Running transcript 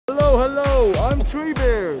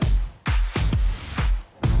intruders!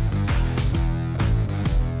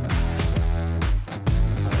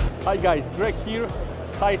 Hi guys, Greg here,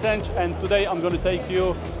 Site Eng, and today I'm going to take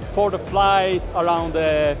you for the flight around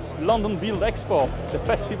the London Build Expo, the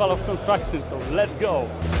festival of construction, so let's go!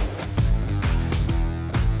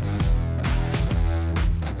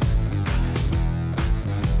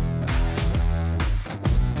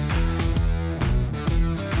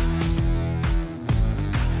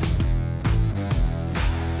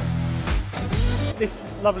 This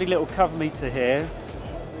lovely little cover meter here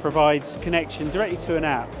provides connection directly to an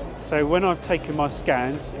app. So when I've taken my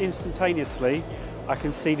scans, instantaneously I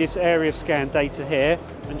can see this area scan data here,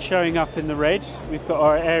 and showing up in the red, we've got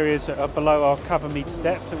our areas that are below our cover meter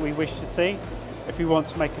depth that we wish to see. If we want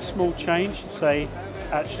to make a small change, say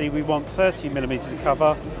actually we want 30mm to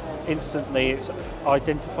cover, instantly it's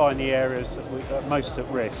identifying the areas that are most at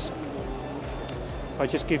risk. If I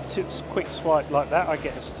just give a quick swipe like that, I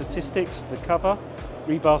get the statistics of the cover,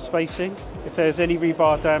 rebar spacing. If there's any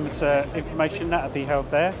rebar diameter information, that will be held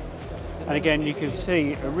there. And again, you can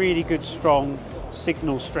see a really good strong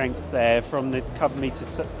signal strength there from the cover meter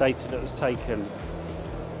data that was taken.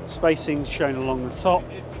 Spacing shown along the top,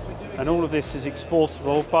 and all of this is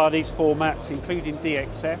exportable via these formats, including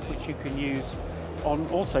DXF, which you can use on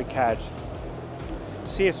AutoCAD.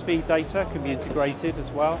 CSV data can be integrated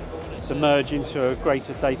as well to merge into a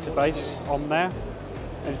greater database on there.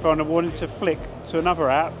 And if I wanted to flick to another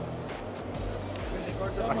app,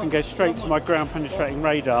 I can go straight to my ground penetrating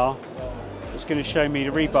radar. It's going to show me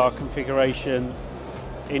the rebar configuration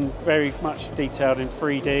in very much detailed in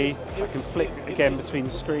 3D. I can flick again between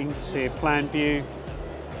the screens to see a plan view,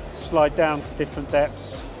 slide down to different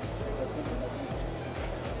depths,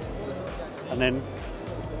 and then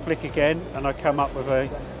flick again, and I come up with a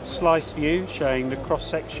slice view showing the cross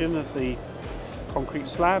section of the concrete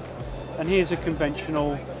slab. And here's a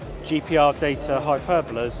conventional GPR data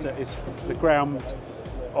hyperbolas that is the ground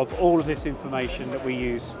of all of this information that we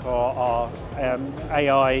use for our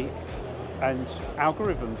AI and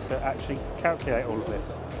algorithms to actually calculate all of this.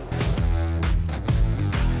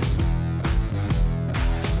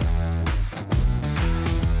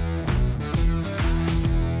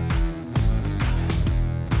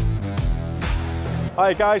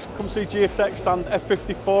 Hi guys, come see Giatec stand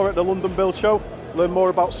F54 at the London Build Show. Learn more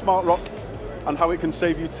about Smart Rock and how it can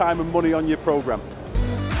save you time and money on your programme.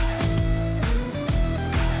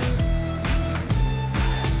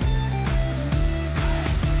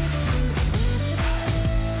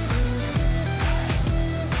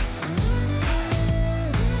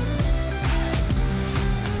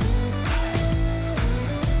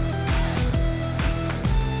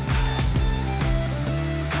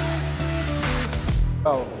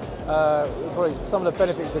 Probably some of the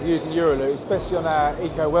benefits of using Euroloo, especially on our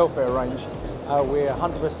eco-welfare range, we're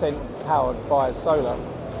 100% powered by solar,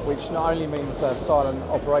 which not only means silent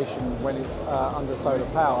operation when it's under solar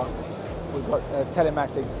power. We've got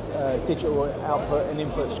telematics, digital output and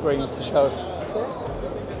input screens to show us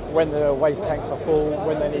when the waste tanks are full,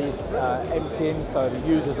 when they need emptying, so the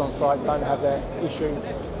users on site don't have that issue.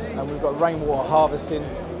 And we've got rainwater harvesting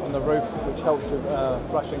on the roof, which helps with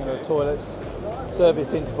flushing of the toilets.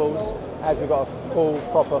 Service intervals, as we've got a full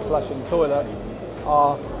proper flushing toilet,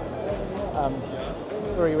 are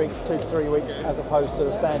 3 weeks, 2 to 3 weeks, as opposed to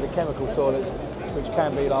the standard chemical toilets, which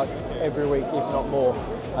can be like every week, if not more.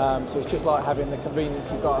 So it's just like having the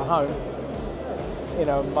convenience you've got at home in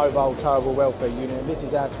a mobile towable welfare unit. This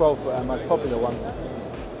is our 12-foot, our most popular one.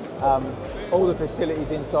 All the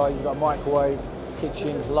facilities inside, you've got microwave,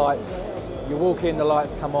 kitchen, lights. You walk in, the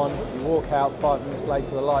lights come on, you walk out, 5 minutes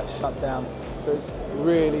later the lights shut down. So it's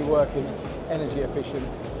really working energy efficient,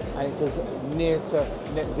 and it's as near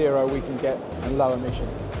to net zero we can get and low emission.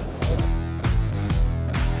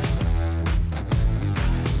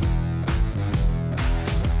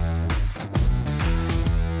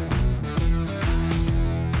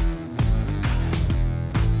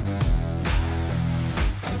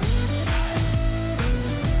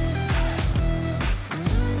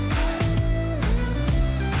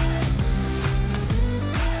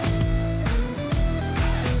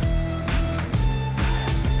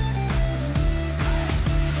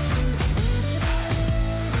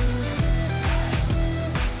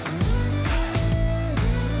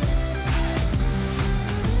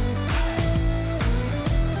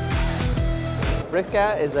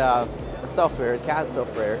 BricsCAD is a software, CAD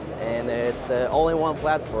software, and it's an all-in-one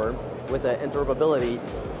platform with interoperability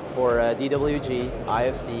for DWG,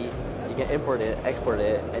 IFC. You can import it, export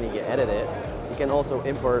it, and you can edit it. You can also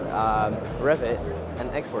import Revit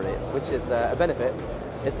and export it, which is a benefit.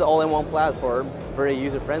 It's an all-in-one platform, very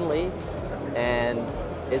user-friendly, and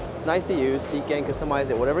it's nice to use. You can customize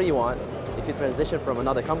it whatever you want. If you transition from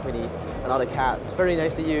another company, another CAD, it's very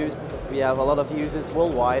nice to use. We have a lot of users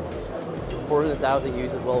worldwide, 400,000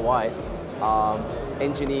 users worldwide.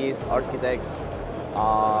 Engineers, architects,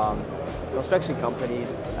 construction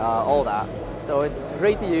companies, all that. So it's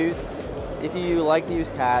great to use. If you like to use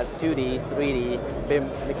CAD, 2D, 3D, BIM,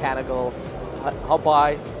 mechanical, hop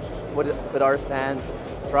by with our stand,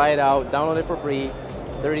 try it out, download it for free,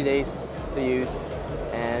 30 days to use,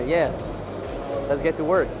 and yeah, let's get to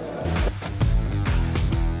work.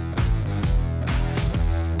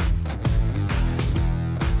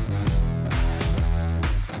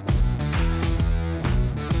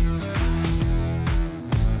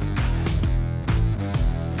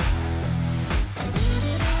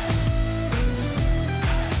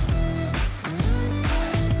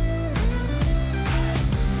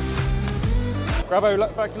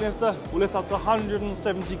 Grabo vacuum lifter will lift up to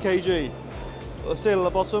 170 kg. Got a seal at the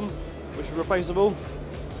bottom, which is replaceable.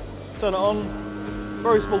 Turn it on,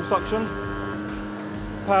 very small suction,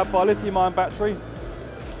 powered by a lithium-ion battery.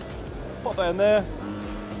 Pop that in there,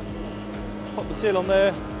 pop the seal on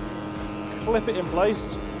there, clip it in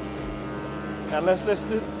place, and let's lift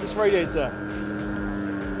this radiator.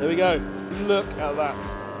 There we go, look at that.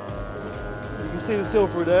 You can see the seal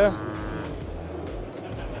through there.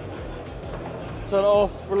 Turn it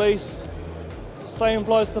off, release. Same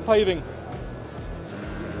applies to the paving.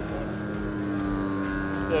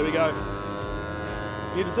 There we go.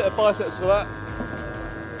 You need a set of biceps for that.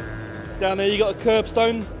 Down there you got a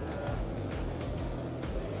curbstone.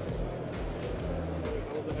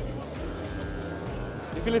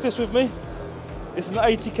 If you lift this with me, it's an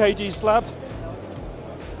 80 kg slab.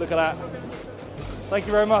 Look at that. Thank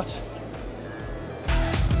you very much.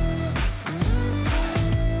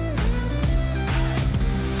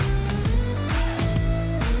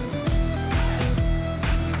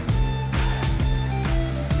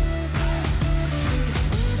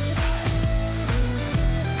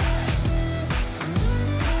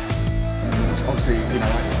 Obviously, you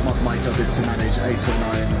know, my job is to manage 8 or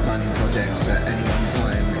 9 planning projects at any one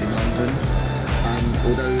time in London.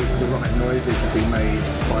 Although the right noises have been made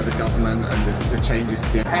by the government and the changes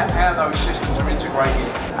to the... How those systems are integrated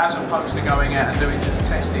as opposed to going out and doing just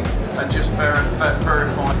testing and just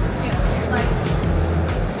verifying. It's like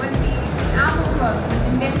when the Apple phone was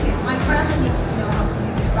invented, my grandma needs to know how to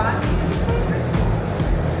use it, right? It's the same principle.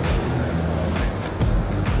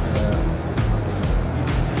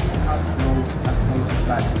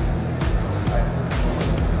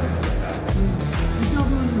 The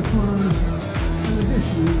government requires an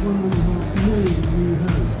additional 1.5 million new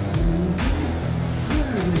homes.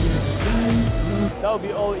 That will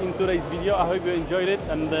be all in today's video. I hope you enjoyed it,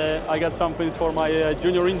 and I got something for my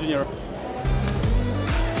junior engineer.